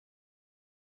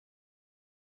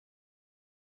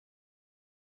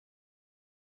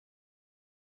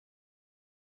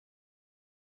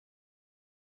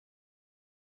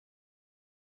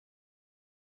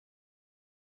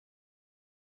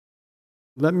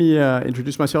Let me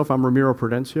introduce myself. I'm Ramiro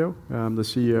Prudencio. I'm the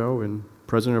CEO and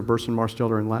president of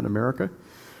Burson-Marsteller in Latin America.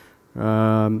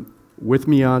 With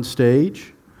me on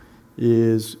stage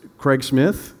is Craig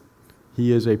Smith.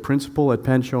 He is a principal at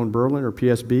Penn Schoenberlin, or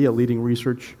PSB, a leading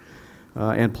research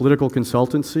and political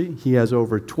consultancy. He has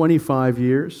over 25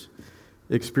 years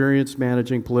experience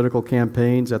managing political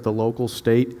campaigns at the local,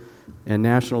 state, and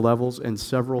national levels, and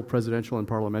several presidential and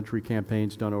parliamentary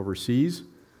campaigns done overseas.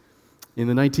 In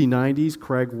the 1990s,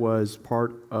 Craig was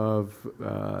part of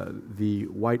the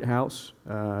White House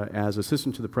as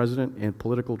assistant to the president and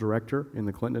political director in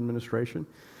the Clinton administration,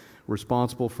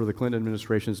 responsible for the Clinton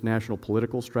administration's national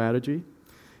political strategy.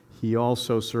 He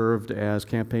also served as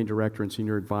campaign director and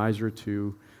senior advisor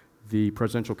to the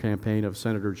presidential campaign of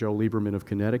Senator Joe Lieberman of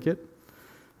Connecticut.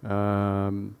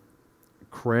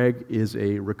 Craig is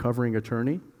a recovering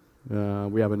attorney.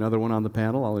 We have another one on the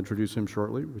panel. I'll introduce him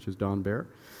shortly, which is Don Baer.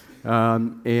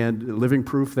 And living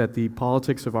proof that the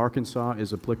politics of Arkansas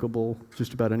is applicable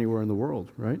just about anywhere in the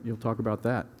world, right? You'll talk about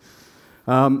that.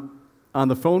 On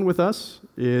the phone with us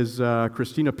is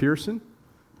Christina Pearson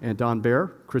and Don Baer.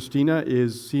 Christina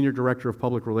is Senior Director of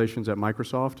Public Relations at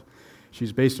Microsoft.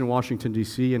 She's based in Washington,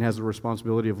 D.C., and has the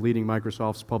responsibility of leading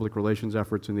Microsoft's public relations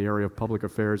efforts in the area of public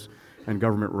affairs and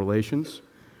government relations.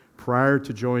 Prior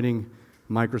to joining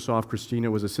Microsoft, Christina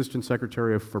was Assistant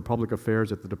Secretary for Public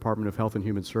Affairs at the Department of Health and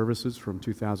Human Services from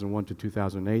 2001 to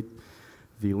 2008,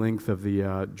 the length of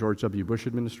the George W. Bush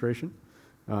administration.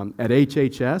 At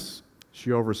HHS,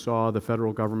 she oversaw the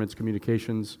federal government's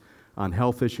communications on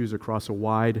health issues across a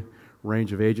wide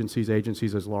range of agencies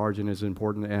as large and as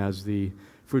important as the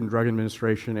Food and Drug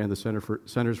Administration and the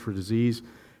Centers for Disease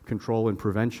Control and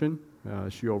Prevention.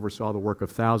 She oversaw the work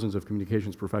of thousands of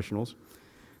communications professionals.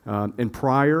 And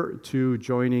prior to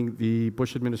joining the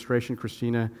Bush administration,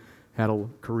 Christina had a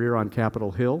career on Capitol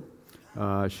Hill.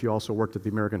 She also worked at the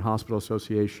American Hospital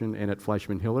Association and at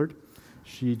Fleischman Hillard.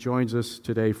 She joins us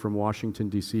today from Washington,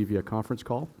 D.C. via conference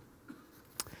call.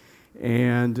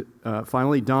 And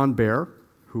finally, Don Baer,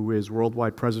 who is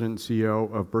worldwide president and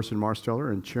CEO of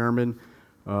Burson-Marsteller and chairman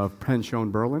of Penn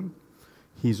Schoenberlin.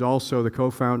 He's also the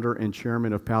co-founder and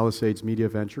chairman of Palisades Media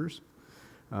Ventures.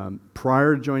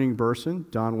 Prior to joining Burson,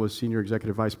 Don was Senior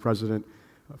Executive Vice President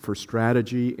for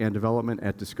Strategy and Development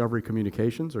at Discovery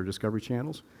Communications, or Discovery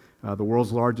Channels, the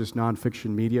world's largest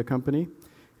nonfiction media company.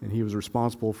 And he was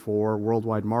responsible for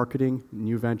worldwide marketing,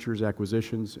 new ventures,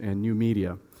 acquisitions, and new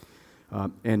media.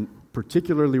 And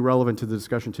particularly relevant to the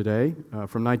discussion today,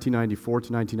 from 1994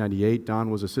 to 1998, Don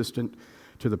was assistant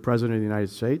to the President of the United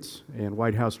States and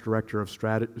White House Director of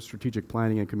Strategic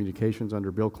Planning and Communications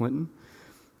under Bill Clinton,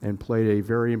 and played a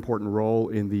very important role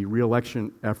in the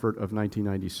re-election effort of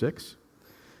 1996.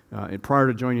 And prior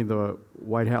to joining the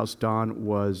White House, Don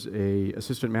was an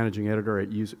assistant managing editor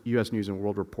at U.S. News and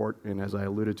World Report, and as I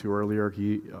alluded to earlier,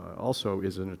 he also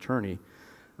is an attorney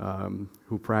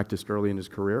who practiced early in his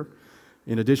career.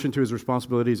 In addition to his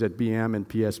responsibilities at BM and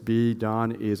PSB,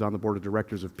 Don is on the board of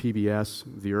directors of PBS,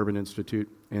 the Urban Institute,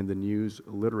 and the News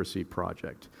Literacy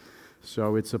Project.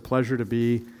 So it's a pleasure to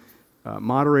be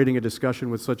moderating a discussion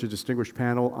with such a distinguished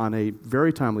panel on a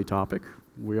very timely topic.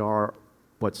 We are,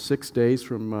 6 days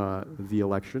from the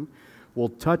election. We'll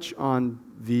touch on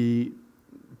the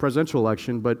presidential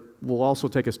election, but we'll also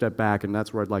take a step back, and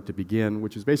that's where I'd like to begin,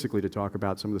 which is basically to talk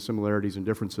about some of the similarities and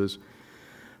differences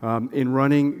in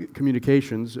running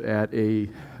communications at a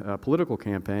political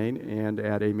campaign and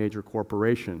at a major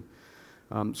corporation.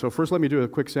 So first, let me do a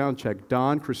quick sound check.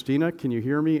 Don, Christina, can you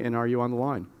hear me, and are you on the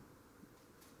line?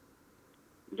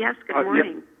 Yes, good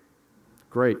morning. Yep.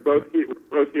 Great. We're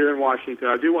both here in Washington.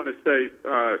 I do want to say,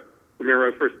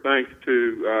 Ramiro, first thanks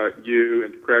to you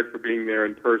and to Craig for being there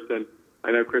in person.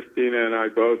 I know Christina and I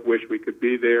both wish we could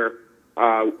be there.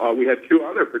 We had two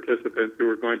other participants who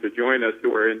were going to join us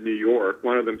who are in New York.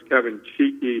 One of them is Kevin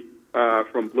Cheeky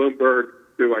from Bloomberg,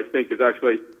 who I think is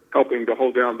actually helping to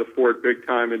hold down the fort big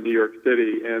time in New York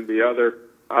City, and the other,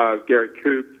 Gary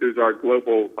Coops, who's our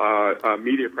global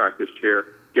media practice chair.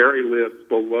 Gary lives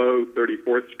below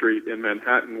 34th Street in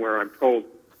Manhattan, where I'm told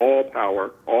all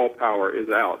power is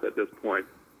out at this point.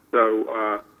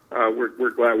 So we're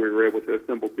glad we were able to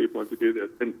assemble people and to do this.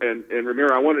 And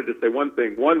Ramiro, I wanted to say one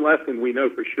thing. One lesson we know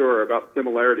for sure about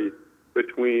similarities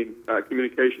between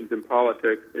communications in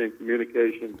politics and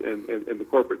communications in the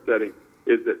corporate setting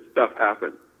is that stuff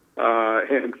happens.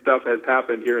 And stuff has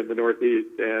happened here in the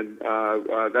Northeast, and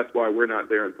that's why we're not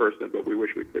there in person, but we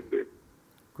wish we could be.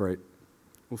 Great.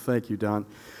 Well, thank you, Don.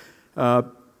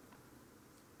 Don,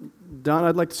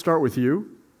 I'd like to start with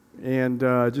you and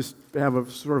just have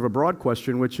a sort of a broad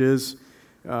question, which is,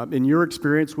 In your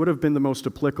experience, what have been the most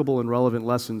applicable and relevant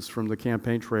lessons from the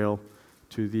campaign trail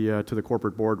to the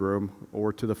corporate boardroom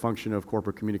or to the function of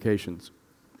corporate communications?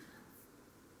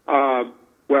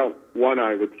 Well, one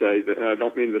I would say, that, and I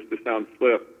don't mean this to sound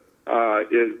flip,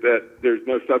 is that there's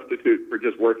no substitute for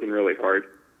just working really hard.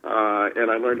 And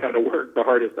I learned how to work the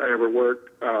hardest I ever worked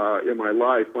in my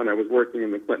life when I was working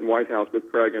in the Clinton White House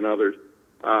with Craig and others.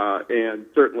 And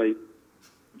certainly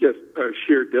just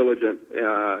sheer diligence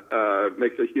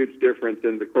makes a huge difference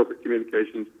in the corporate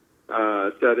communications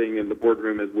setting in the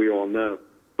boardroom, as we all know.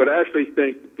 But I actually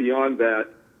think beyond that,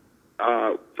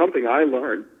 something I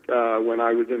learned when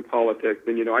I was in politics,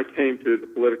 and, I came to the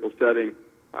political setting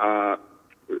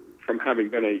from having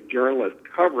been a journalist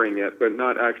covering it, but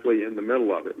not actually in the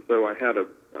middle of it. So I had a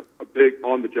big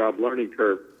on-the-job learning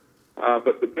curve.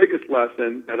 But the biggest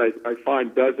lesson that I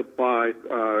find does apply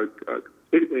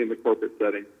completely in the corporate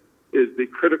setting is the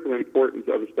critical importance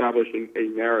of establishing a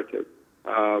narrative,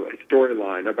 a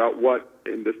storyline about what,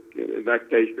 in that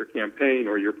case, your campaign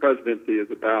or your presidency is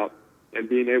about, and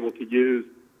being able to use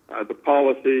the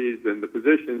policies and the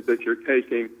positions that you're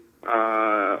taking,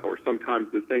 or sometimes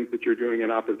the things that you're doing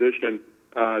in opposition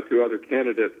to other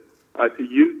candidates, to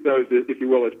use those, if you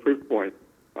will, as proof points,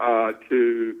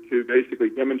 to basically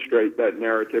demonstrate that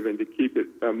narrative and to keep it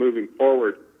moving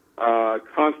forward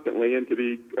constantly, and to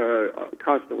be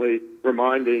constantly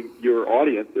reminding your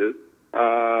audiences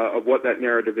of what that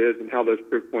narrative is and how those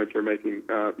proof points are making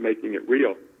it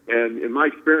real. And in my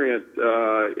experience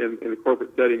in the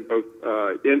corporate setting, both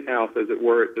in-house, as it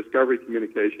were, at Discovery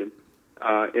Communications,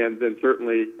 and then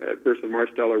certainly at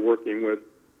Burson-Marsteller working with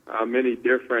many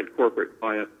different corporate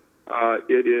clients,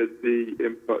 it is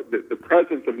the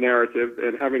presence of narrative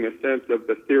and having a sense of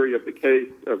the theory of the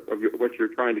case of what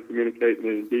you're trying to communicate, and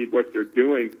indeed what you're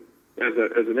doing as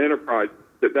an enterprise,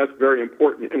 that's very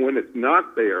important. And when it's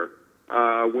not there,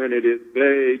 when it is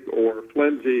vague or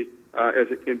flimsy, as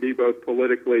it can be both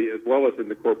politically as well as in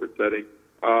the corporate setting,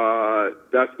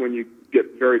 that's when you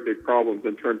get very big problems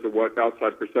in terms of what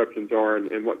outside perceptions are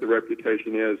and what the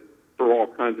reputation is for all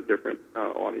kinds of different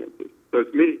audiences. So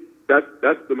to me, that's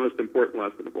the most important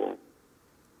lesson of all.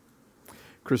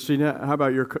 Christina, how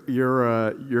about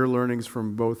your learnings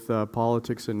from both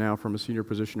politics and now from a senior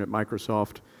position at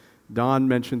Microsoft? Don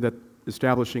mentioned that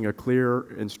establishing a clear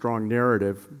and strong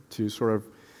narrative to sort of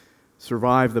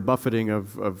survive the buffeting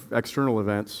of external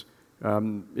events.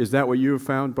 Is that what you have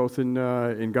found both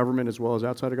in government as well as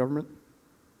outside of government?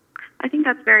 I think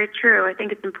that's very true. I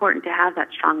think it's important to have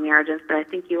that strong narrative, but I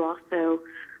think you also,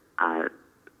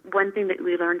 one thing that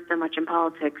we learned so much in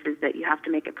politics is that you have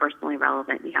to make it personally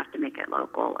relevant, you have to make it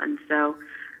local. And so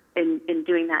in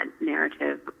doing that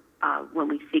narrative, when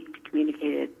we seek to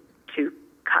communicate it to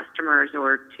customers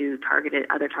or to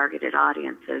other targeted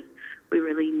audiences, we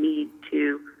really need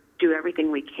to do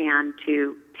everything we can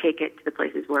to take it to the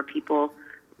places where people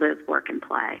live, work, and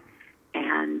play.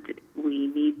 And we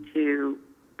need to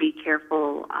be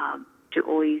careful to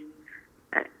always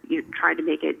try to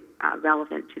make it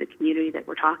relevant to the community that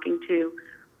we're talking to,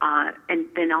 and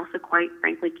then also, quite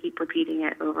frankly, keep repeating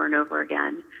it over and over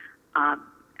again.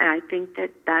 And I think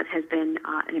that has been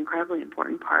an incredibly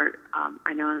important part.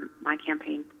 I know in my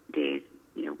campaign days,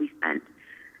 we spent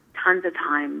tons of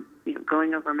time,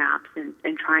 going over maps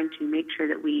and trying to make sure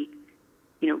that we,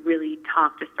 really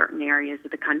talk to certain areas of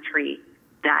the country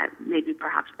that maybe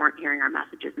perhaps weren't hearing our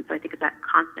messages. And so I think it's that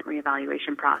constant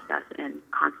reevaluation process and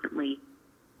constantly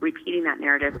repeating that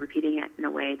narrative, repeating it in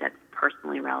a way that's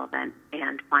personally relevant,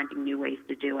 and finding new ways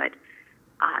to do it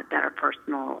that are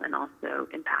personal and also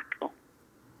impactful.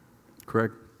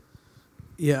 Craig?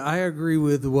 Yeah, I agree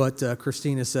with what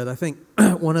Christina said. I think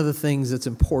one of the things that's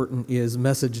important is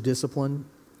message discipline.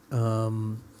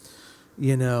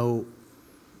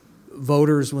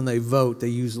 Voters, when they vote, they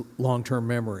use long-term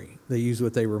memory. They use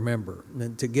what they remember.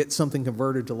 And to get something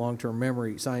converted to long-term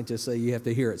memory, scientists say you have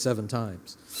to hear it 7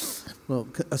 times. Well,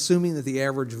 assuming that the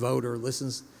average voter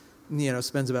listens,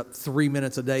 spends about 3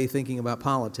 minutes a day thinking about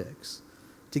politics,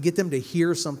 to get them to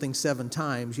hear something 7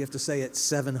 times, you have to say it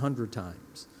 700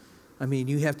 times. I mean,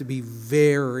 you have to be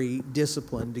very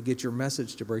disciplined to get your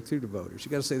message to break through to voters.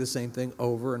 You've got to say the same thing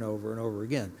over and over and over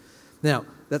again. Now,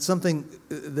 that's something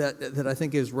that I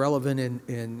think is relevant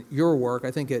in your work.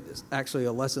 I think it's actually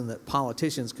a lesson that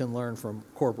politicians can learn from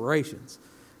corporations.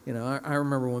 I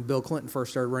remember when Bill Clinton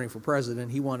first started running for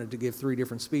president, he wanted to give 3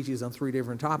 different speeches on 3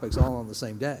 different topics all on the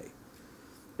same day.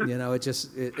 It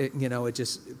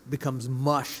just becomes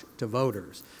mush to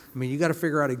voters. I mean, you got to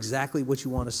figure out exactly what you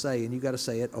want to say, and you got to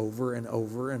say it over and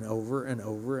over and over and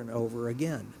over and over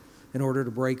again in order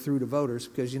to break through to voters.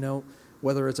 Because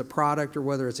whether it's a product or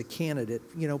whether it's a candidate,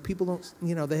 people don't,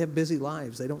 they have busy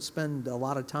lives. They don't spend a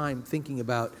lot of time thinking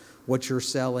about what you're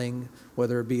selling,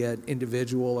 whether it be an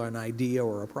individual or an idea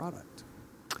or a product.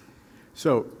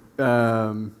 So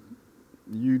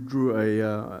you drew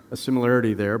a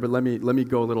similarity there, but let me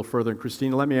go a little further. And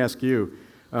Christina, let me ask you,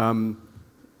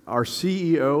 are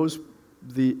CEOs,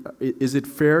 is it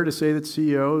fair to say that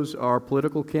CEOs are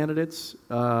political candidates?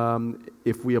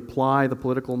 If we apply the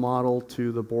political model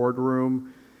to the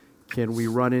boardroom, can we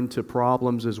run into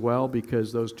problems as well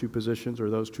because those two positions or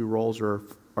those two roles are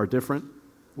different?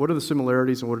 What are the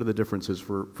similarities and what are the differences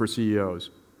for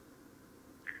CEOs?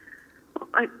 Well,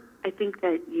 I think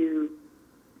that you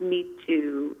need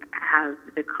to have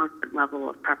the constant level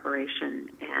of preparation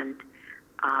and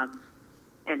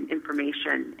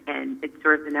information, and it's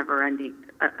sort of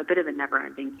a bit of a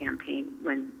never-ending campaign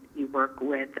when you work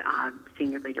with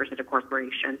senior leaders at a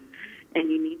corporation,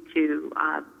 and you need to.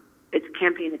 It's a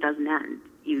campaign that doesn't end.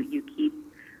 You keep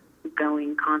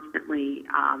going constantly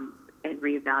and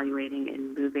reevaluating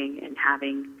and moving and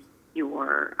having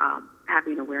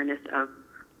having awareness of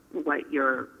what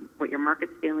your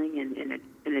market's feeling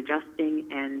and adjusting,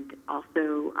 and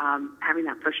also having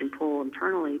that push and pull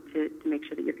internally to make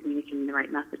sure that you're communicating the right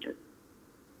messages.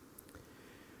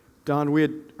 Don, we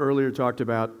had earlier talked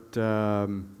about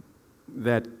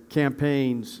that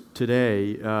campaigns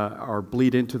today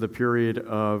bleed into the period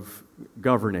of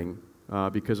governing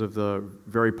because of the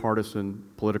very partisan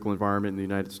political environment in the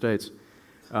United States.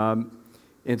 And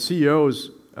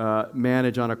CEOs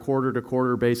manage on a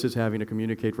quarter-to-quarter basis, having to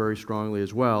communicate very strongly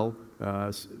as well,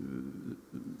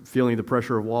 feeling the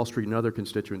pressure of Wall Street and other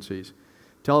constituencies.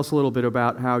 Tell us a little bit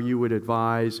about how you would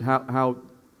advise,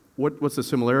 what's the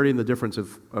similarity and the difference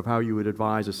of how you would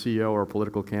advise a CEO or a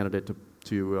political candidate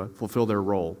to fulfill their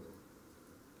role?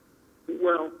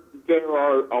 Well, there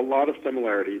are a lot of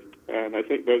similarities, and I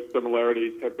think those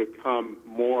similarities have become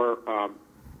more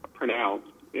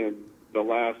pronounced in the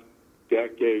last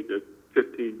decade to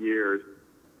 15 years.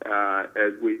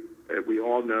 As we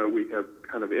all know, we have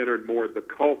kind of entered more the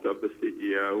cult of the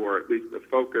CEO, or at least the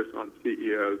focus on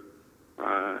CEOs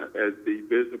as the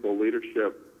visible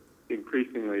leadership,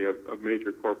 increasingly, of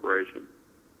major corporations.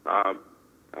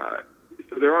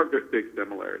 So there are big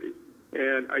similarities.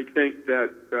 And I think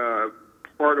that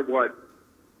part of what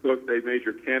both a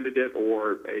major candidate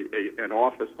or an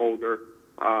office holder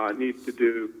needs to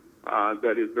do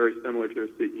that is very similar to a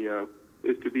CEO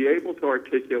is to be able to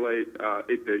articulate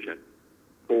a vision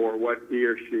for what he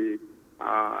or she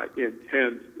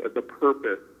intends the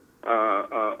purpose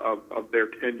of their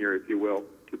tenure, if you will,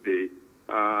 to be,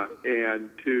 and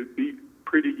to be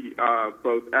pretty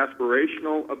both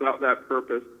aspirational about that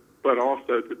purpose, but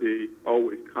also to be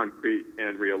always concrete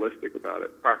and realistic about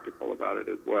it, practical about it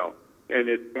as well. And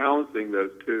it's balancing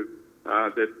those two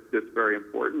that's very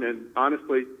important. And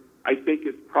honestly, I think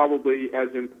it's probably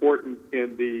as important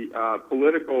in the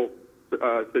political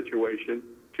situation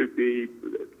to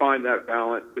find that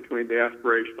balance between the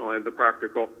aspirational and the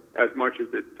practical as much as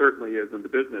it certainly is in the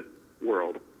business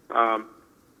world.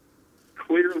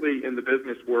 Clearly, in the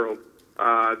business world,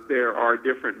 there are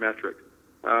different metrics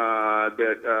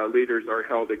that leaders are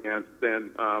held against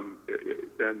than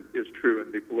is true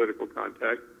in the political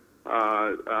context.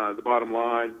 The bottom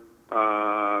line,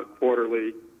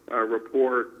 quarterly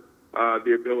report,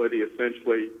 the ability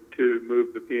essentially to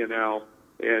move the P&L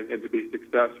and to be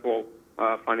successful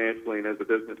financially and as a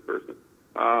business person.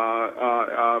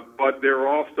 But there are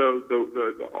also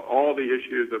all the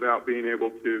issues about being able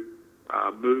to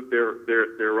move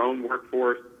their own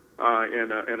workforce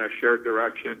in a shared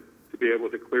direction, to be able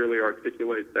to clearly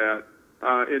articulate that.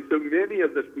 And so many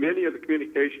of the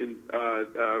communication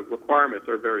requirements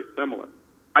are very similar.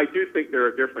 I do think there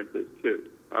are differences too,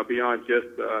 beyond just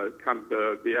kind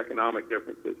of the economic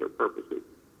differences or purposes.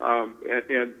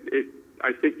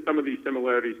 I think some of these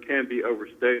similarities can be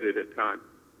overstated at times.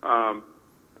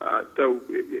 So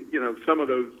some of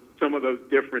those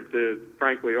differences,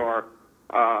 frankly, are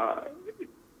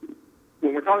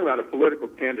when we're talking about a political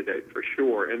candidate, for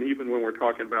sure, and even when we're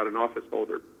talking about an office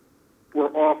holder,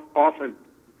 we're often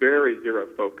very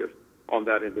zero-focused on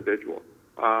that individual,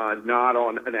 not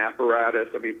on an apparatus.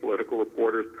 I mean, political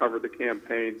reporters cover the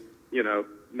campaign,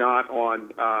 not on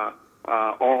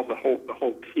the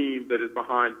whole team that is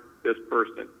behind this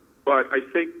person. But I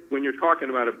think when you're talking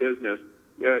about a business,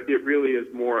 it really is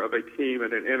more of a team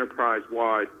and an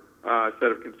enterprise-wide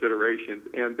set of considerations,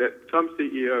 and that some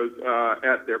CEOs,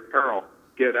 at their peril,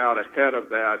 get out ahead of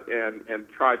that and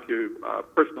try to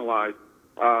personalize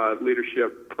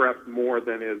leadership perhaps more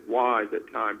than is wise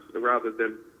at times, rather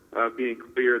than being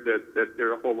clear that there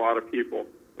are a whole lot of people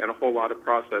and a whole lot of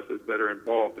processes that are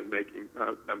involved in making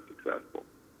them successful.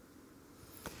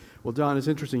 Well, Don, it's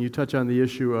interesting. You touch on the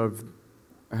issue of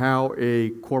how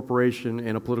a corporation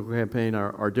and a political campaign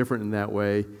are different in that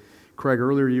way. Craig,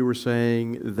 earlier you were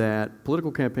saying that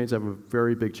political campaigns have a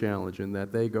very big challenge in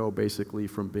that they go basically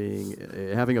from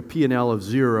having a P&L of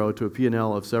zero to a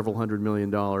P&L of several $100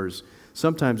 million,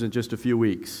 sometimes in just a few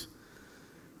weeks.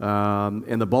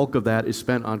 And the bulk of that is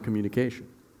spent on communication.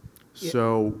 Yeah.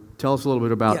 So tell us a little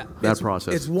bit about that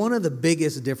process. It's one of the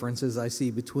biggest differences I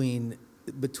see between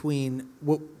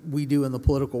what we do in the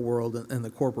political world and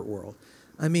the corporate world.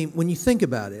 I mean, when you think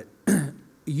about it,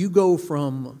 you go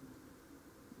from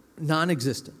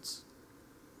non-existence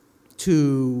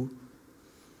to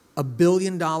a $1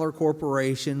 billion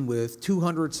corporation with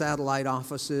 200 satellite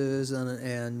offices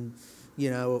and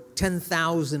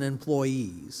 10,000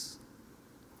 employees,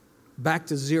 back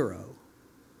to zero,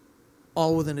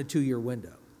 all within a 2-year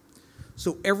window.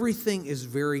 So everything is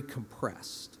very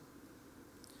compressed.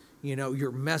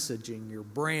 Your messaging, your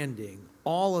branding,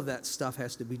 all of that stuff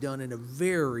has to be done in a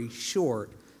very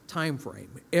short time frame.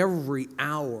 Every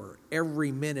hour,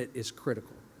 every minute is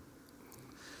critical.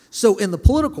 So in the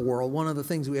political world, one of the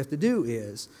things we have to do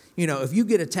is, if you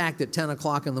get attacked at 10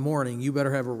 o'clock in the morning, you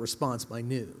better have a response by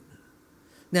noon.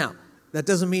 Now, that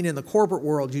doesn't mean in the corporate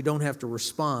world you don't have to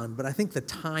respond, but I think the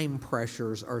time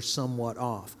pressures are somewhat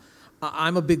off.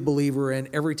 I'm a big believer in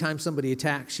every time somebody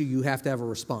attacks you, you have to have a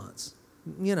response.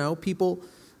 People,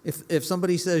 if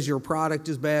somebody says your product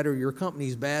is bad or your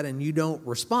company's bad and you don't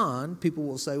respond, people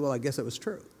will say, well, I guess it was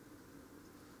true.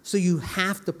 So you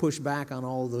have to push back on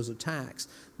all of those attacks.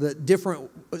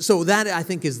 So that, I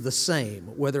think, is the same,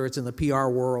 whether it's in the PR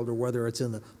world or whether it's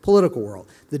in the political world.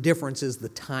 The difference is the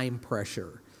time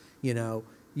pressure. You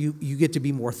get to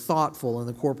be more thoughtful in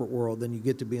the corporate world than you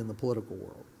get to be in the political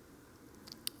world.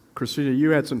 Christina,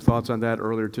 you had some thoughts on that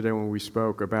earlier today when we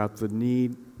spoke about the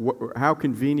need, how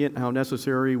convenient, how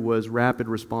necessary was rapid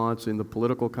response in the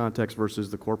political context versus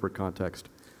the corporate context.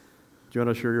 Do you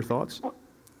want to share your thoughts?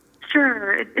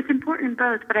 Sure. It's important in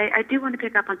both, but I do want to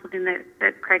pick up on something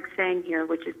that Craig's saying here,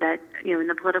 which is that, in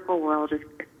the political world,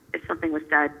 if something was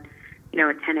said,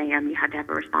 at 10 a.m., you had to have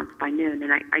a response by noon,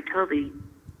 and I totally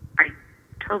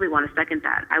want to second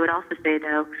that. I would also say,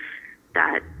 though,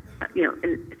 that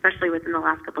especially within the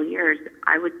last couple of years,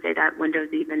 I would say that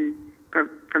window's even, for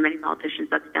many politicians,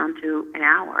 that's down to an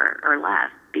hour or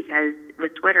less, because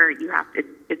with Twitter, it's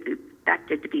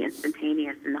expected to be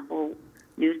instantaneous, and the whole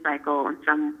news cycle on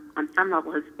some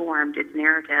level has formed its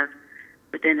narrative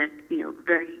within a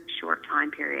very short time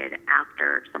period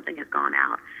after something has gone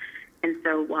out. And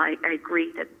so while I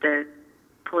agree that the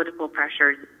political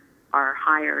pressures are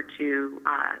higher to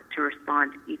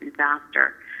respond even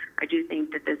faster, I do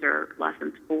think that those are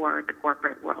lessons for the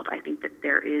corporate world. I think that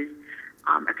there is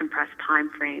a compressed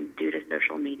time frame due to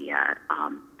social media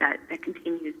that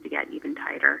continues to get even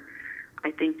tighter.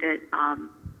 I think that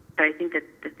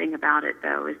the thing about it,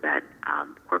 though, is that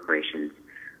corporations,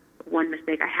 one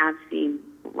mistake I have seen,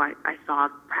 what I saw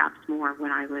perhaps more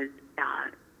when I was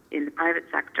in the private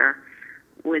sector,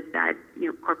 was that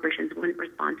corporations wouldn't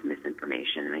respond to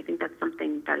misinformation, and I think that's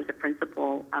something that is a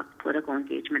principle of political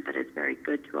engagement that is very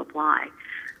good to apply.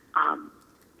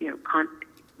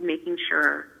 Making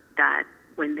sure that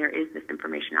when there is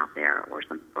misinformation out there or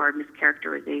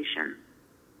mischaracterization,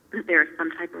 that there is some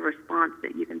type of response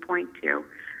that you can point to,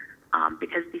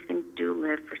 because these things do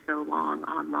live for so long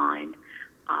online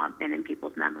and in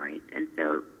people's memories. And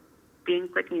so being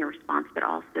quick in your response, but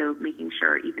also making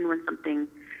sure, even when something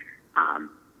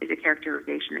is a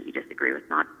characterization that you disagree with,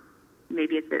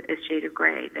 maybe it's a shade of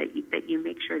gray, that you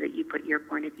make sure that you put your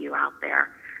point of view out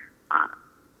there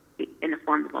in the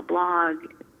form of a blog,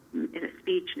 in a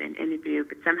speech, in an interview,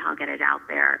 but somehow get it out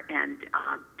there and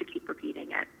to keep repeating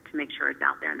it to make sure it's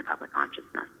out there in the public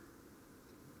consciousness.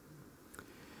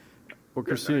 Well,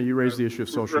 Christina, you raised the issue of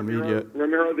social media.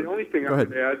 Ramiro, the only thing I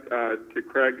would add to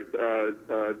Craig's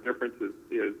differences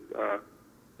is,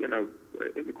 in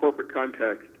the corporate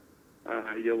context,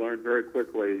 you learn very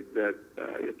quickly that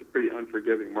it's a pretty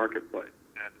unforgiving marketplace,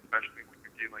 and especially when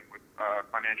you're dealing with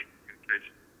financial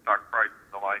communications, stock prices,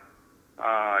 and the like,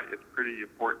 it's pretty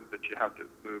important that you have to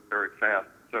move very fast.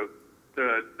 So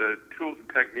the tools and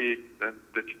techniques that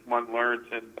one learns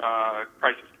in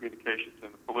crisis communications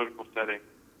in the political setting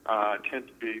tend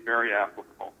to be very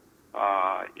applicable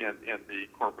in the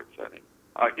corporate setting,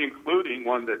 including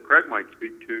one that Craig might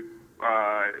speak to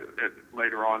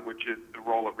later on, which is the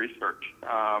role of research,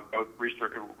 both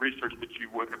research that you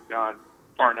would have done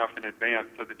far enough in advance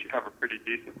so that you have a pretty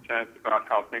decent sense about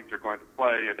how things are going to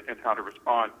play and how to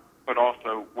respond, but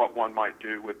also what one might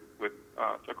do with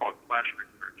so-called flash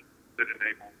research, that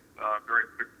enables very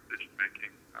quick decision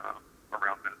making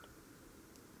around this.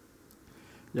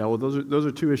 Yeah, well, those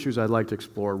are two issues I'd like to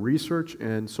explore: research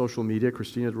and social media.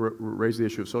 Christina raised the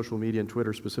issue of social media and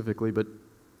Twitter specifically, but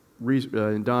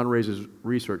and Don raises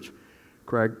research.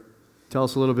 Craig, tell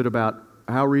us a little bit about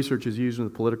how research is used in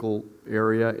the political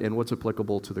area and what's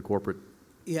applicable to the corporate world.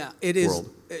 Yeah, it is.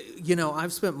 You know,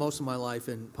 I've spent most of my life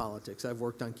in politics. I've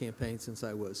worked on campaigns since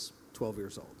I was 12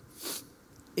 years old.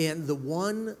 And the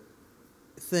one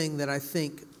thing that I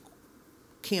think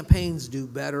campaigns do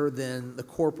better than the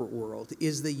corporate world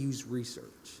is they use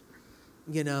research.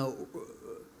 You know,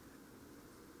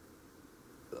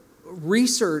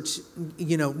 research,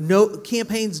 you know, no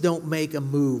campaigns don't make a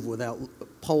move without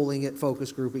polling it,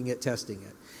 focus grouping it, testing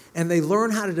it. And they learn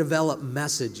how to develop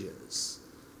messages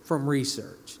from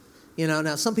research. You know,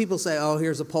 now some people say, oh,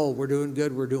 here's a poll, we're doing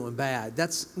good, we're doing bad.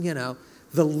 That's, you know,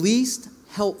 the least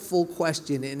helpful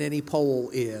question in any poll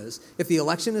is, if the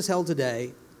election is held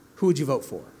today, who would you vote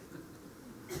for?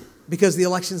 Because the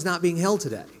election's not being held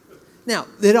today. Now,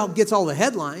 it all gets all the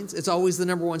headlines. It's always the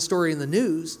number one story in the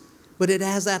news, but it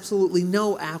has absolutely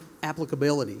no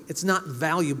applicability. It's not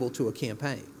valuable to a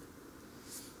campaign.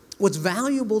 What's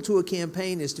valuable to a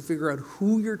campaign is to figure out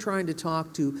who you're trying to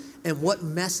talk to and what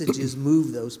messages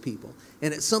move those people.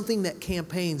 And it's something that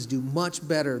campaigns do much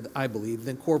better, I believe,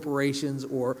 than corporations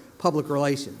or public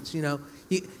relations. You know,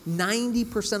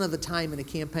 90% of the time in a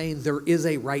campaign, there is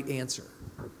a right answer.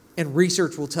 And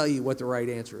research will tell you what the right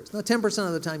answer is. Now, 10%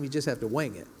 of the time, you just have to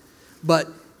wing it. But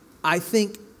I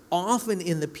think often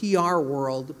in the PR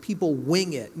world, people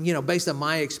wing it. You know, based on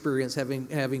my experience,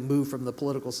 having moved from the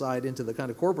political side into the kind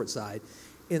of corporate side,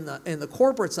 in the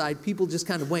corporate side, people just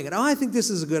kind of wing it. Oh, I think this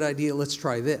is a good idea. Let's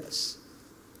try this.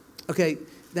 Okay,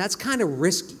 that's kind of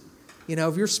risky. You know,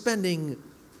 if you're spending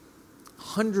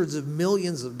hundreds of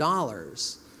millions of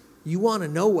dollars, you want to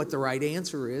know what the right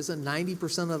answer is, and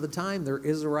 90% of the time there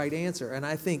is a right answer. And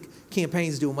I think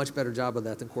campaigns do a much better job of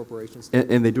that than corporations do.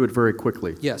 And they do it very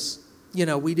quickly. Yes. You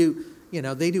know, we do, you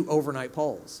know, they do overnight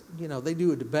polls. You know, they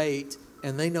do a debate,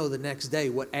 and they know the next day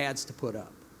what ads to put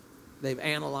up. They've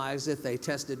analyzed it. They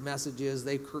tested messages.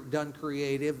 They've done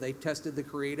creative. They tested the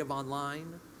creative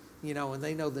online, you know, and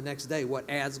they know the next day what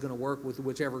ad's going to work with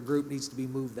whichever group needs to be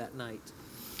moved that night.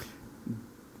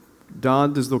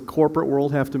 Don, does the corporate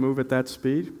world have to move at that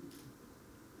speed?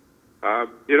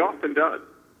 It often does.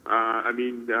 I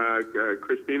mean,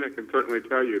 Christina can certainly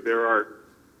tell you there are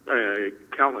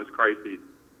countless crises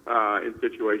in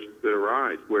situations that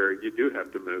arise where you do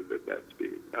have to move at that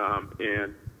speed.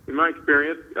 And in my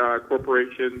experience,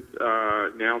 corporations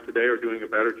now today are doing a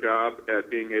better job at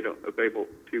being able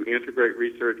to integrate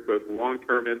research, both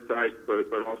long-term insights,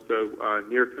 but also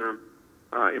near-term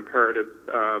imperatives,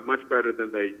 much better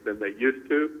than they used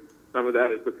to. Some of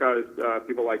that is because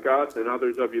people like us and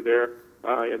others of you there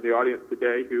in the audience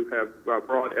today who have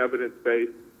brought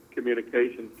evidence-based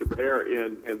communications to bear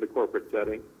in the corporate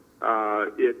setting.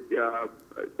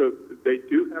 So they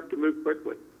do have to move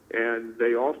quickly, and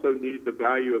they also need the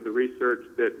value of the research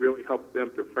that really helps them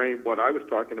to frame what I was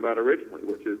talking about originally,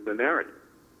 which is the narrative.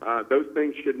 Those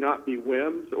things should not be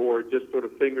whims or just sort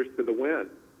of fingers to the wind.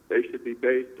 They should be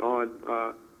based on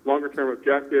longer-term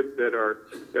objectives that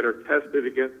are tested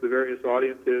against the various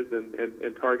audiences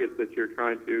and targets that you're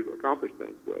trying to accomplish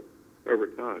things with over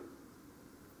time.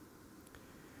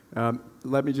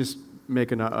 Let me just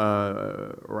make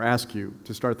or ask you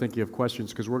to start thinking of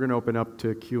questions, because we're going to open up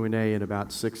to Q&A in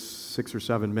about six or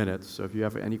 7 minutes. So if you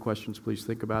have any questions, please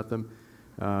think about them,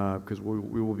 because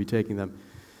we will be taking them.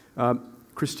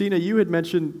 Christina, you had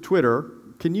mentioned Twitter.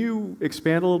 Can you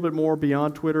expand a little bit more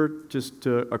beyond Twitter, just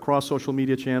across social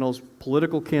media channels?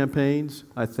 Political campaigns,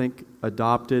 I think,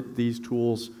 adopted these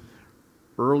tools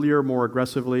earlier, more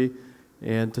aggressively,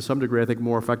 and to some degree, I think,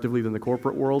 more effectively than the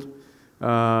corporate world.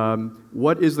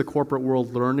 What is the corporate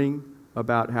world learning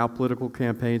about how political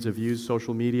campaigns have used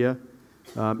social media,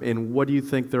 and what do you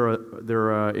think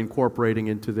they're incorporating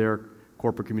into their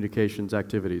corporate communications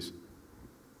activities?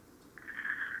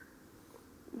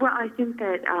 Well, I think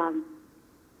that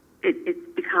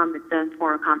it's become its own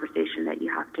form of conversation that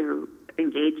you have to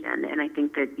engage in, and I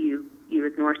think that you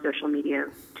ignore social media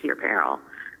to your peril,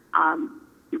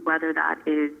 whether that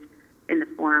is in the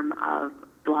form of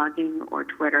blogging or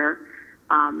Twitter,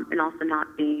 and also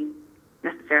not being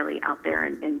necessarily out there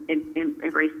and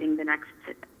embracing the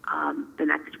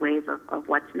next wave of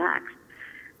what's next.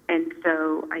 And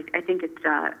so I think it's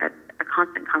a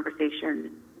constant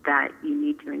conversation that you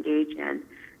need to engage in,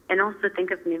 and also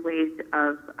think of new ways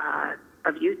of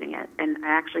using it. And I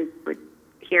actually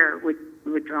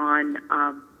would draw on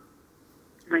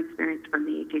my experience from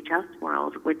the HHS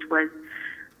world, which was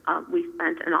we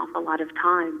spent an awful lot of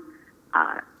time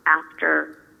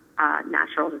after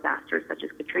natural disasters such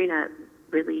as Katrina,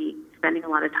 really spending a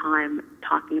lot of time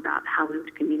talking about how we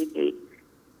would communicate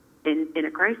in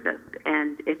a crisis.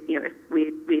 And if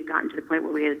we had gotten to the point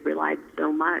where we had relied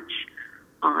so much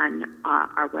on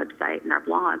our website and our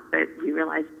blog, but we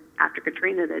realized after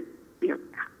Katrina that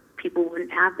people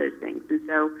wouldn't have those things, and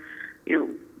so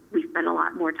we spent a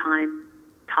lot more time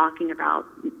talking about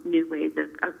new ways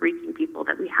of reaching people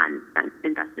that we hadn't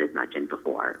invested as much in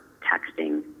before.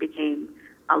 Texting became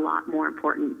a lot more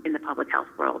important in the public health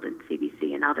world, and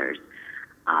CDC and others.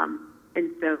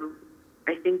 And so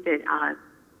I think that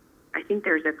I think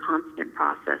there's a constant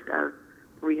process of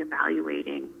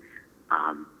reevaluating,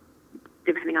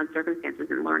 depending on circumstances,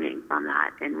 and learning from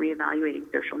that, and reevaluating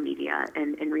social media,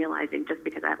 and realizing just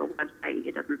because I have a website,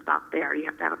 it doesn't stop there. You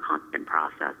have to have a constant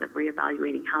process of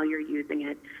reevaluating how you're using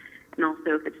it, and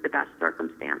also if it's the best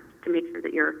circumstance, to make sure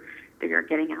that you're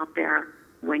getting out there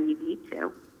when you need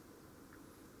to.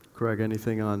 Craig,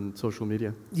 anything on social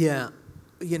media? Yeah.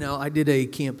 I did a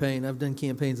campaign. I've done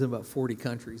campaigns in about 40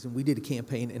 countries, and we did a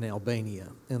campaign in Albania.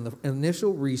 And the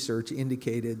initial research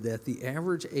indicated that the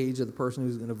average age of the person who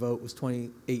was going to vote was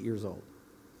 28 years old.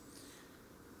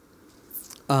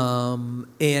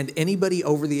 And anybody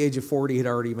over the age of 40 had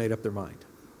already made up their mind.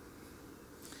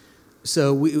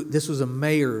 So this was a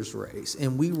mayor's race,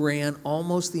 and we ran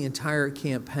almost the entire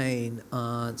campaign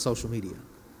on social media.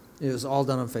 It was all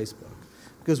done on Facebook.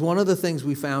 Because one of the things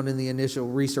we found in the initial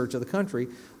research of the country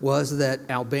was that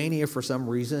Albania, for some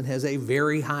reason, has a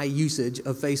very high usage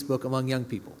of Facebook among young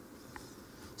people.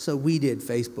 So we did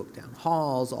Facebook town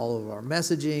halls, all of our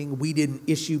messaging. We didn't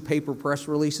issue paper press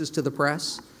releases to the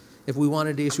press. If we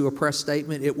wanted to issue a press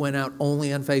statement, it went out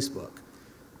only on Facebook.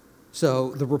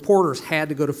 So the reporters had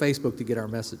to go to Facebook to get our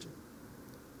messaging.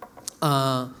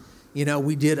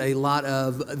 We did a lot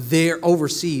of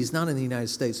overseas, not in the United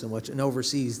States so much, and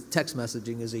overseas text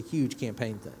messaging is a huge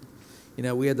campaign thing.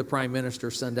 We had the Prime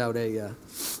Minister send out a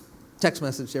text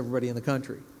message to everybody in the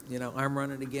country. I'm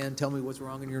running again, tell me what's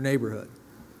wrong in your neighborhood.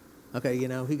 Okay,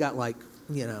 he got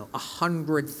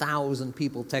 100,000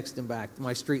 people texting back,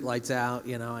 my street light's out,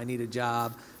 I need a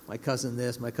job, my cousin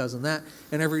this, my cousin that.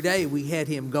 And every day we had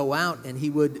him go out, and he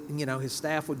would, his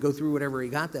staff would go through whatever he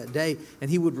got that day, and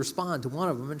he would respond to one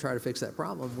of them and try to fix that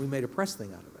problem. We made a press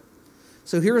thing out of it.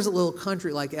 So here's a little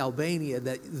country like Albania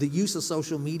that the use of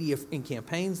social media in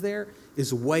campaigns there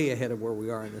is way ahead of where we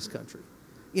are in this country.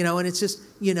 And it's just,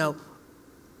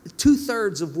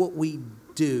 2/3 of what we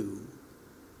do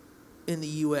in the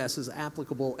U.S. is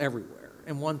applicable everywhere,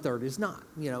 and 1/3 is not.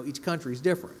 Each country is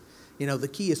different. The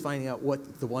key is finding out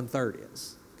what the 1/3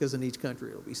 is, because in each country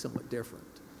it'll be somewhat different.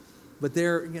 But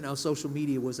there, social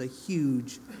media was a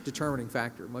huge determining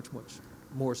factor, much, much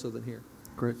more so than here.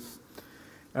 Great.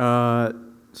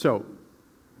 So,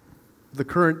 the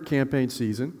current campaign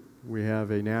season, we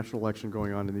have a national election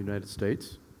going on in the United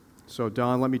States. So,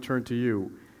 Don, let me turn to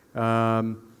you.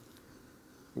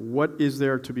 What is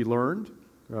there to be learned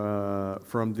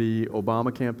from the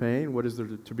Obama campaign? What is there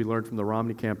to be learned from the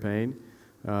Romney campaign?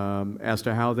 As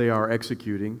to how they are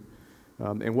executing,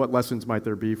 and what lessons might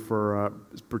there be for,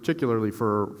 particularly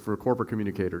for corporate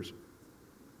communicators?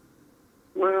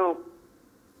 Well,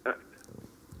 let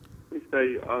me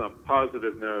say on a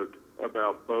positive note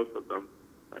about both of them.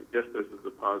 I guess this is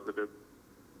a positive.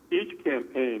 Each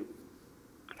campaign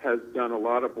has done a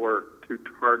lot of work to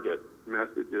target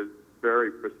messages very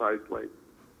precisely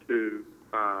to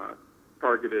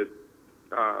targeted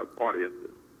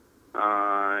audiences.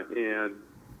 And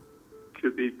to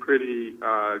be pretty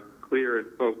clear and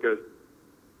focused.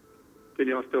 Can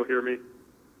you all still hear me?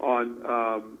 On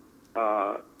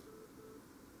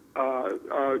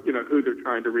who they're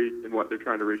trying to reach and what they're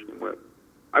trying to reach them with.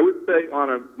 I would say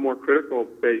on a more critical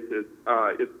basis,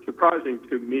 it's surprising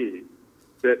to me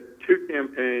that two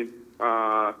campaigns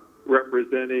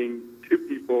representing two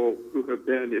people who have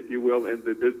been, if you will, in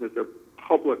the business of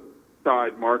public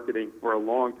side marketing for a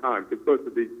long time, because both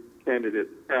of these candidates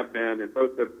have been, and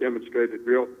both have demonstrated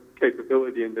real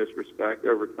capability in this respect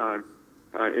over time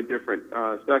in different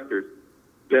sectors,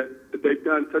 that they've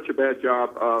done such a bad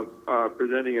job of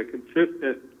presenting a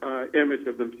consistent image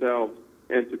of themselves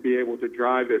and to be able to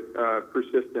drive it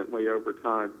persistently over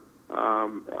time.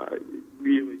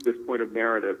 Really, this point of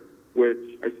narrative,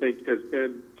 which I think has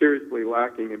been seriously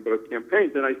lacking in both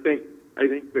campaigns, and I think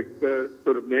the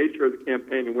sort of nature of the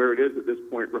campaign and where it is at this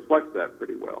point reflects that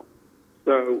pretty well.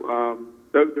 So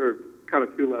those are kind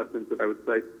of two lessons that I would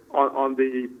say. On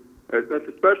the that's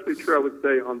especially true, I would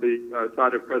say, on the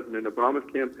side of President Obama's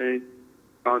campaign.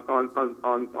 On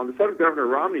the side of Governor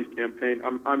Romney's campaign,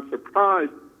 I'm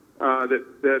surprised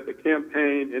that the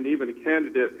campaign and even a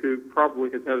candidate who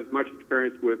probably has had as much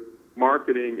experience with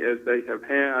marketing as they have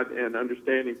had and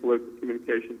understanding political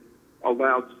communication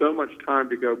allowed so much time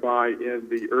to go by in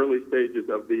the early stages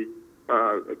of the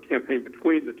campaign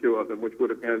between the two of them, which would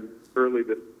have been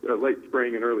late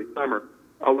spring and early summer,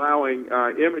 allowing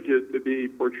images to be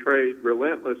portrayed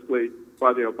relentlessly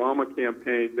by the Obama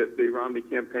campaign that the Romney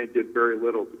campaign did very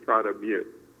little to try to mute,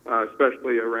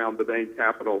 especially around the Bain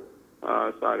Capital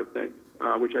side of things,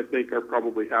 which I think are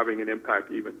probably having an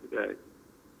impact even today.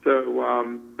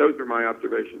 So those are my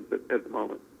observations at the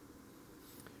moment.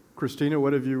 Christina,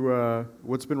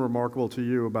 what's been remarkable to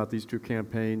you about these two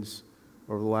campaigns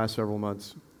over the last several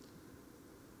months?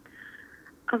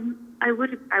 I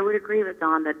would agree with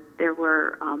Don that there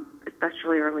were,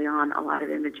 especially early on, a lot of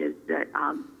images that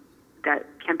that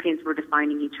campaigns were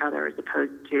defining each other as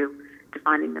opposed to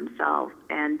defining themselves,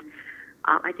 and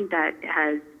I think that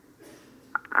has,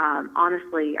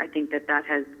 honestly, I think that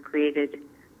has created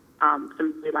some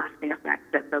really lasting effects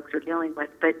that folks are dealing with.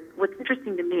 But what's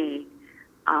interesting to me,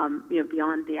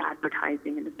 beyond the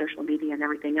advertising and the social media and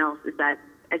everything else, is that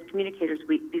as communicators,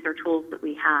 these are tools that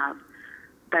we have.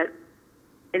 But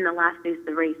in the last days of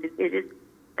the race, it is,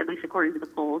 at least according to the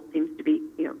polls, seems to be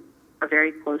a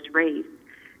very close race.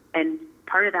 And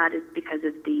part of that is because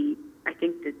of the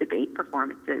debate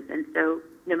performances. And so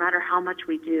no matter how much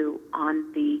we do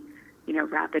on the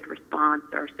rapid response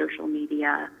or social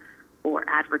media or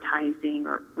advertising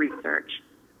or research,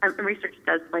 and research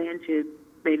does play into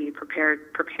maybe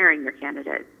preparing your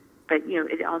candidate. But,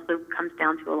 it also comes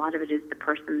down to a lot of it is the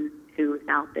person who is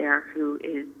out there, who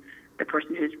is the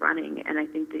person who's running. And I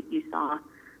think that you saw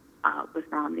with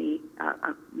Romney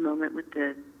a moment with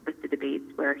the debates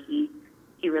where he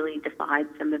really defied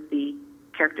some of the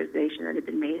characterization that had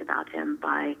been made about him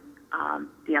by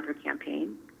the other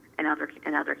campaign and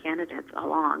other candidates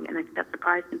along. And I think that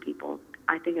surprised some people.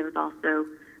 I think it was also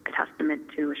a testament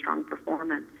to a strong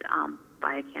performance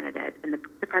by a candidate. And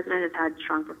the president has had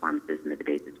strong performances in the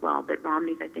debates as well, but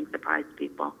Romney's, I think, surprised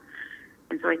people.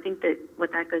 And so I think that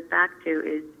what that goes back to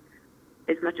is,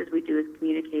 as much as we do as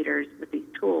communicators with these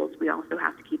tools, we also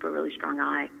have to keep a really strong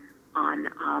eye on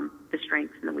the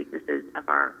strengths and the weaknesses of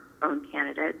our own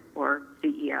candidate or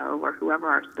CEO or whoever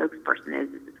our spokesperson is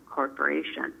as a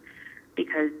corporation,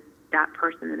 because that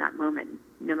person in that moment,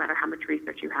 no matter how much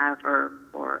research you have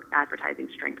or advertising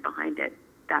strength behind it,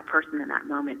 that person in that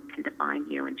moment can define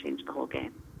you and change the whole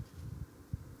game.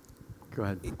 Go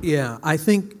ahead. Yeah, I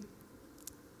think,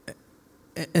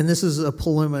 and this is a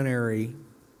preliminary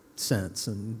sense,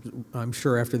 and I'm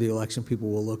sure after the election people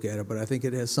will look at it, but I think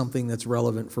it has something that's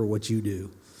relevant for what you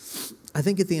do. I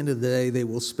think at the end of the day, they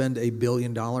will spend $1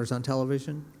 billion on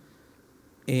television,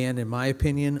 and in my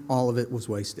opinion, all of it was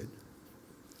wasted.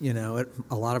 A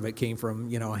lot of it came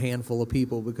from, a handful of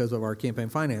people because of our campaign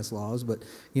finance laws, but,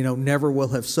 never will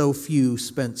have so few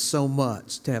spent so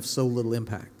much to have so little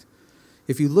impact.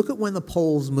 If you look at when the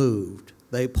polls moved,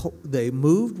 they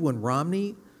moved when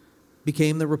Romney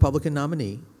became the Republican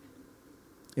nominee.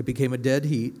 It became a dead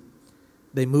heat.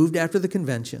 They moved after the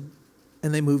convention,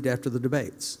 and they moved after the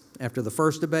debates. After the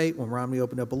first debate, when Romney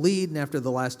opened up a lead, and after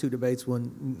the last two debates,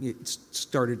 when it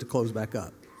started to close back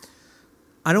up.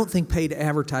 I don't think paid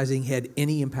advertising had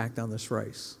any impact on this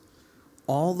race.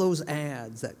 All those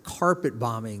ads, that carpet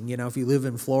bombing, if you live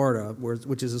in Florida,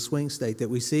 which is a swing state that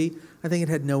we see, I think it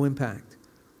had no impact.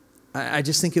 I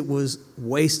just think it was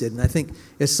wasted, and I think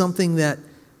it's something that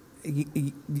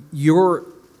your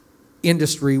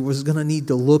industry was going to need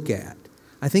to look at.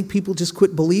 I think people just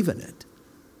quit believing it.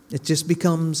 It just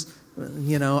becomes,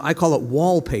 I call it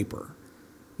wallpaper.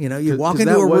 You walk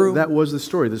into a room. That was the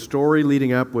story. The story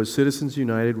leading up was Citizens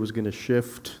United was going to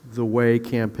shift the way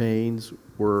campaigns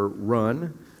were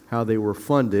run, how they were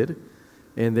funded,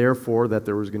 and therefore that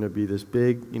there was going to be this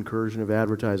big incursion of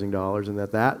advertising dollars, and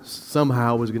that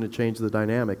somehow was going to change the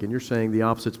dynamic. And you're saying the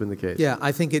opposite's been the case. Yeah,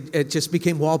 I think it just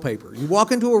became wallpaper. You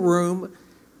walk into a room,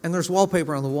 and there's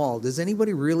wallpaper on the wall. Does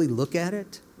anybody really look at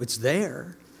it? It's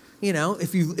there.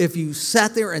 If you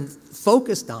sat there and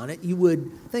focused on it, you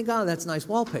would think, oh, that's nice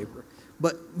wallpaper.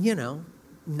 But,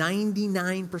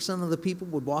 99% of the people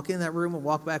would walk in that room and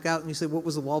walk back out, and you say, what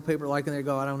was the wallpaper like? And they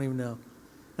go, I don't even know.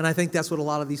 And I think that's what a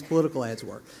lot of these political ads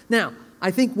were. Now,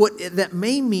 I think what that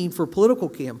may mean for political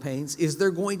campaigns is they're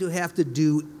going to have to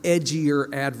do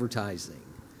edgier advertising.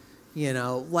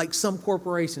 Like some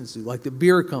corporations do, like the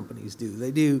beer companies do.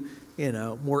 They do,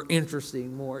 more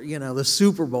interesting, the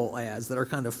Super Bowl ads that are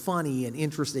kind of funny and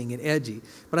interesting and edgy.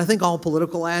 But I think all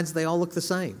political ads, they all look the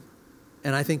same.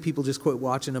 And I think people just quit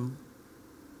watching them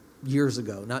years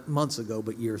ago, not months ago,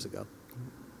 but years ago.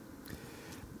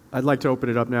 I'd like to open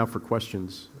it up now for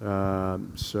questions.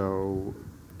 So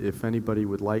if anybody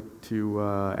would like to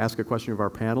ask a question of our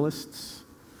panelists.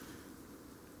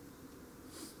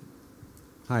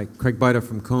 Hi, Craig Bida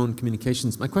from Cone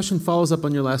Communications. My question follows up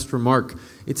on your last remark.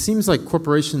 It seems like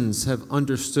corporations have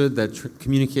understood that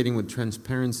communicating with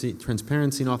transparency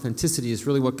and authenticity is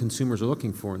really what consumers are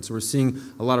looking for. And so we're seeing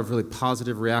a lot of really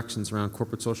positive reactions around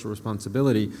corporate social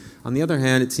responsibility. On the other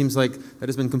hand, it seems like that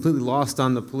has been completely lost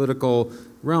on the political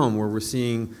realm, where we're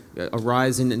seeing a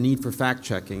rise in the need for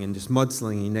fact-checking and just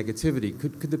mudslinging, negativity.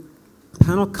 Could the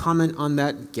panel comment on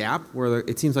that gap where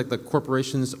it seems like the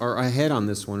corporations are ahead on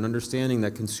this one, understanding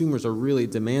that consumers are really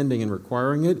demanding and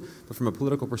requiring it, but from a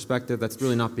political perspective, that's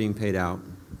really not being paid out?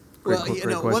 Well, you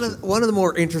know, one of the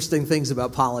more interesting things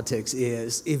about politics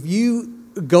is if you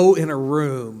go in a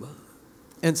room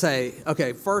and say,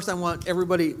 okay, first I want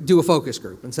everybody do a focus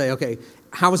group and say, okay,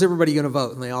 how is everybody going to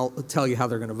vote? And they all tell you how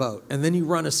they're going to vote. And then you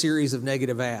run a series of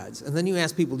negative ads. And then you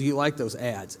ask people, do you like those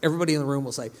ads? Everybody in the room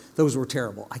will say, those were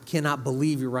terrible. I cannot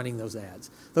believe you're running those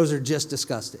ads. Those are just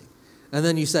disgusting. And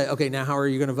then you say, okay, now how are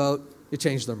you going to vote? You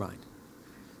change their mind.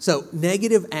 So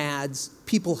negative ads,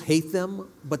 people hate them,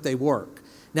 but they work.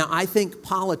 Now, I think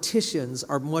politicians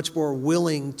are much more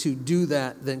willing to do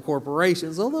that than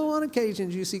corporations, although on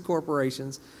occasions you see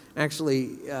corporations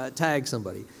actually tag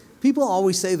somebody. People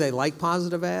always say they like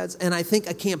positive ads, and I think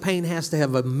a campaign has to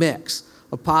have a mix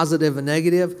of positive and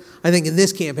negative. I think in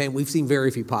this campaign we've seen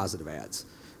very few positive ads.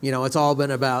 You know, it's all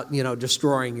been about, you know,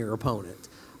 destroying your opponent,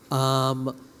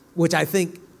 which I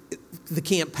think the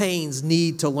campaigns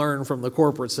need to learn from the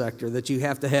corporate sector, that you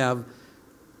have to have,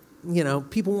 you know,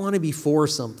 people want to be for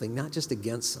something, not just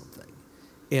against something.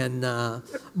 And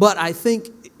but I think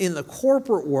in the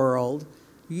corporate world,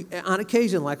 on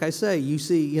occasion, like I say, you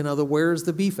see, you know, the where's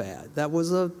the beef ad. That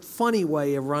was a funny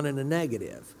way of running a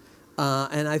negative.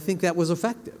 And I think that was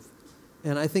effective.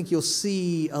 And I think you'll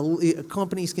see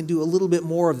companies can do a little bit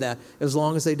more of that as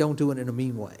long as they don't do it in a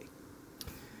mean way.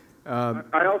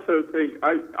 I also think,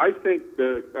 I think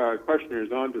the questioner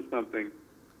is onto something.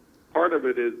 Part of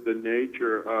it is the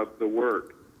nature of the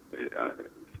work.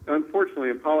 Unfortunately,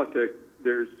 in politics,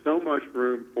 there's so much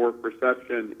room for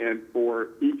perception and for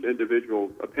each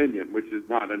individual's opinion, which is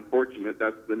not unfortunate.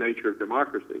 That's the nature of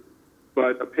democracy.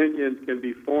 But opinions can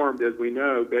be formed, as we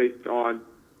know, based on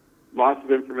lots of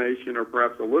information or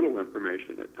perhaps a little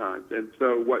information at times. And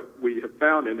so what we have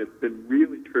found, and it's been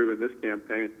really true in this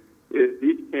campaign, is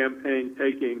each campaign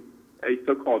taking a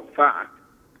so-called fact,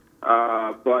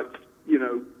 but, you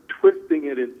know, twisting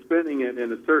it and spinning it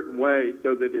in a certain way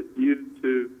so that it's used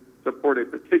to support a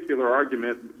particular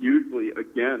argument, usually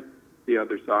against the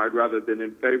other side rather than in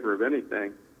favor of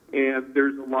anything. And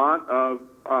there's a lot of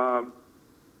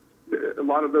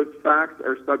those facts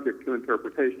are subject to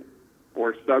interpretation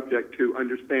or subject to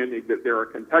understanding that there are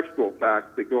contextual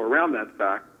facts that go around that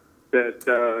fact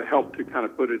that help to kind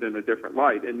of put it in a different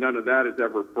light. And none of that is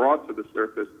ever brought to the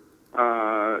surface,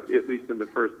 at least in the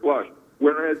first blush.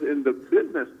 Whereas in the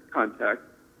business context,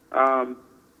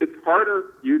 it's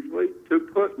harder usually to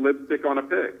put lipstick on a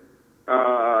pig.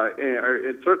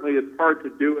 And certainly it's hard to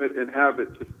do it and have it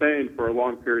sustained for a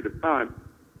long period of time.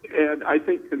 And I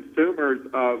think consumers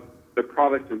of the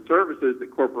products and services that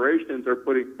corporations are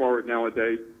putting forward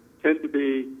nowadays tend to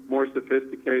be more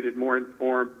sophisticated, more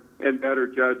informed, and better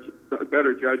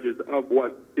judges of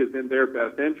what is in their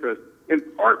best interest, in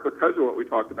part because of what we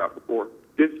talked about before,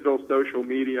 digital, social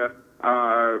media,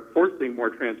 forcing more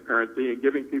transparency and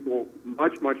giving people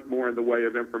much, much more in the way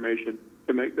of information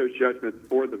to make those judgments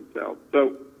for themselves.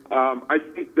 So I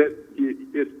think that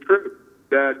it's true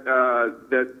that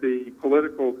the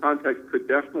political context could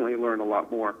definitely learn a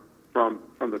lot more from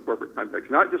the corporate context,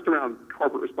 not just around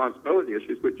corporate responsibility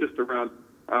issues, but just around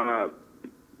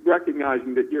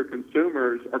recognizing that your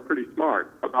consumers are pretty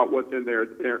smart about what's in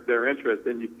their interest,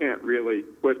 and you can't really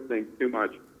twist things too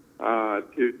much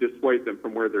to dissuade them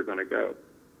from where they're going to go.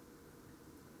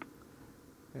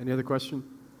 Any other question?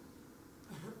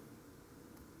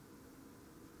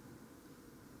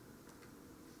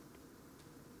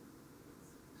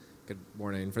 Good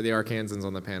morning. For the Arkansans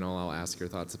on the panel, I'll ask your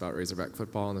thoughts about Razorback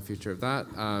football and the future of that.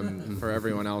 For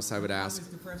everyone else, I would ask.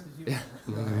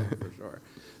 For sure.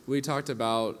 We talked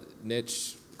about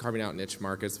carving out niche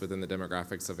markets within the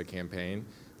demographics of a campaign.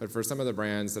 But for some of the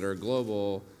brands that are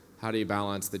global, how do you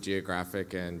balance the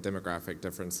geographic and demographic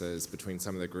differences between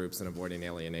some of the groups and avoiding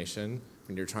alienation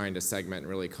when you're trying to segment and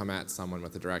really come at someone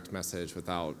with a direct message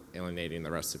without alienating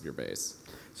the rest of your base?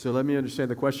 So let me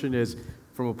understand. The question is,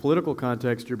 from a political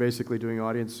context, you're basically doing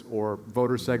audience or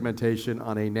voter segmentation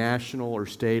on a national or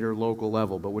state or local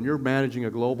level. But when you're managing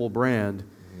a global brand,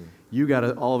 You got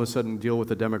to all of a sudden deal with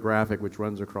the demographic which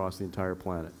runs across the entire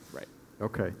planet. Right.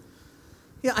 Okay.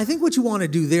 Yeah, I think what you want to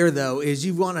do there, though, is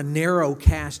you want to narrow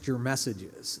cast your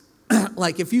messages.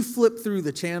 Like if you flip through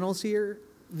the channels here,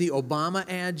 the Obama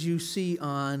ads you see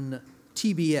on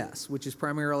TBS, which is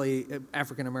primarily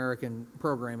African-American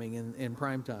programming in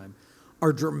primetime,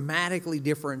 are dramatically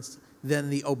different than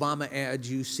the Obama ads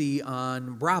you see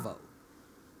on Bravo,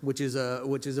 which is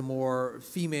a more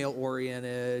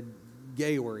female-oriented,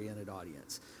 gay-oriented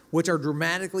audience, which are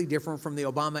dramatically different from the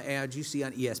Obama ads you see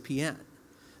on ESPN.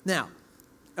 Now,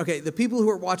 okay, the people who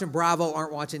are watching Bravo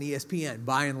aren't watching ESPN,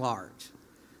 by and large.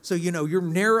 So, you know, you're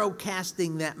narrow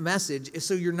casting that message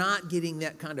so you're not getting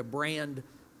that kind of brand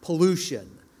pollution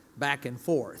back and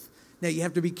forth. Now, you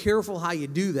have to be careful how you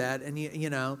do that, and, you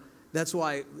know, that's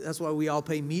why we all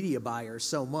pay media buyers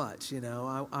so much. You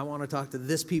know, I want to talk to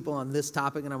this people on this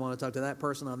topic, and I want to talk to that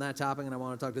person on that topic, and I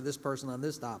want to talk to this person on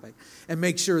this topic, and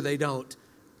make sure they don't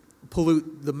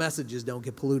pollute, the messages don't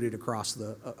get polluted across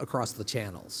the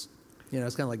channels. You know,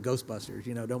 it's kind of like Ghostbusters,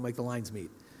 you know, don't make the lines meet.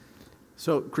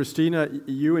 So, Christina,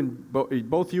 you and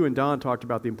both you and Don talked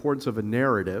about the importance of a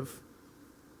narrative,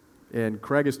 and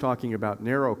Craig is talking about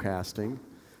narrowcasting.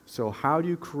 So how do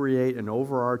you create an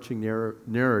overarching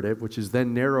narrative, which is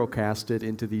then narrowcasted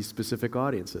into these specific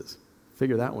audiences?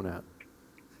 Figure that one out.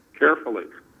 Carefully.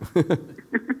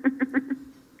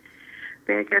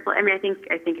 Very carefully. I mean, I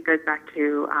think it goes back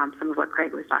to some of what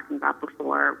Craig was talking about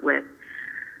before with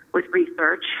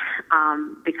research.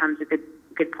 Becomes a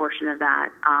good portion of that.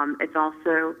 It's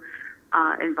also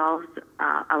involves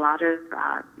a lot of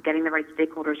getting the right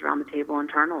stakeholders around the table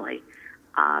internally,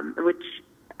 which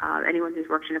anyone who's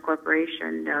worked in a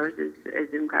corporation knows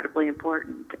is incredibly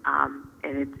important.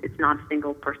 And it's not a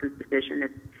single person's decision.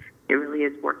 It really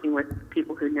is working with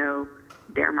people who know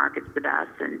their markets the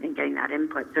best and getting that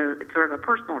input. So it's sort of a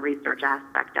personal research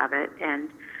aspect of it. And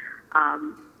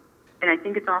I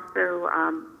think it's also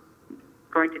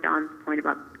going to Don's point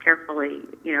about carefully,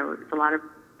 you know, it's a lot of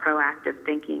proactive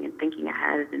thinking and thinking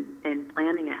ahead and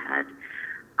planning ahead.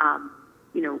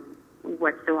 You know,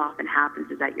 what so often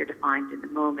happens is that you're defined in the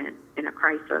moment in a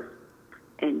crisis,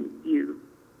 and you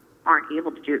aren't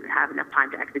able to have enough time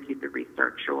to execute the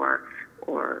research or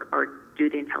do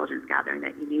the intelligence gathering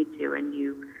that you need to, and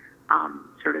you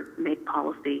sort of make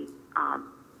policy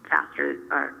faster,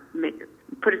 or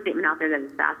put a statement out there that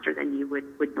is faster than you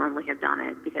would normally have done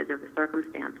it because of the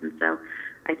circumstance. And so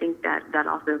I think that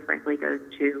also, frankly, goes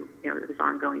to, you know, this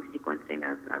ongoing sequencing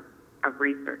of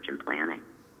research and planning.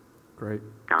 Great.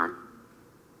 Don?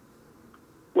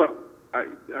 Well, I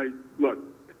look,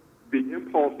 the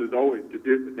impulse is always to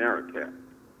do the narrowcast.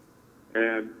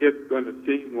 And it's going to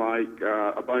seem like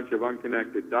a bunch of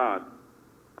unconnected dots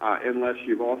unless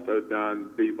you've also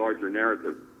done the larger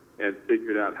narrative and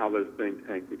figured out how those things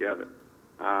hang together.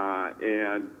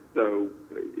 And so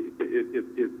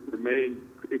it remains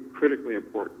critically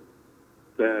important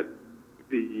that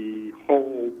the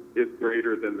whole is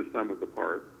greater than the sum of the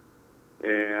parts.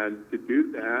 And to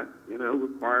do that, you know,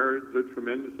 requires a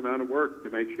tremendous amount of work to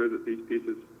make sure that these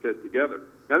pieces fit together.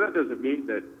 Now, that doesn't mean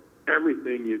that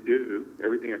everything you do,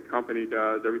 everything a company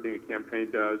does, everything a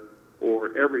campaign does,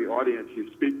 or every audience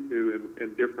you speak to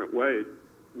in different ways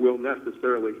will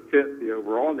necessarily fit the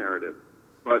overall narrative.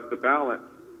 But the balance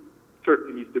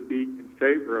certainly needs to be in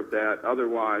favor of that.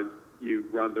 Otherwise, you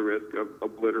run the risk of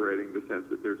obliterating the sense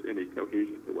that there's any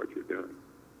cohesion to what you're doing.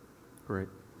 Great.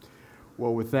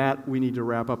 Well, with that, we need to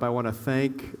wrap up. I want to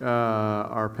thank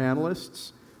our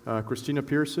panelists, Christina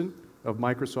Pearson of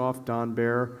Microsoft, Don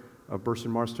Baer of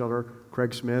Burson-Marsteller,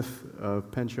 Craig Smith of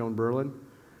Pearson.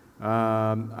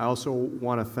 I also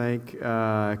want to thank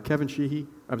Kevin Sheehy,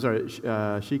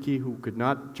 Sheehy, who could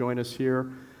not join us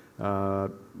here.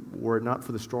 Were it not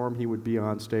for the storm, he would be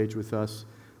on stage with us.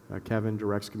 Kevin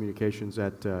directs communications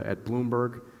at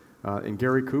Bloomberg. And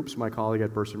Gary Coops, my colleague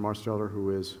at Burson-Marsteller,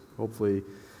 who is hopefully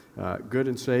good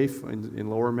and safe in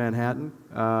lower Manhattan.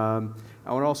 I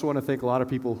also want to thank a lot of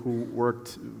people who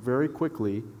worked very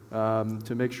quickly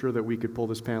to make sure that we could pull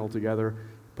this panel together,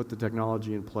 put the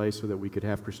technology in place so that we could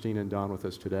have Christina and Don with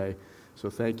us today. So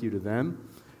thank you to them,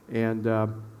 and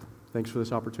thanks for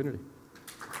this opportunity.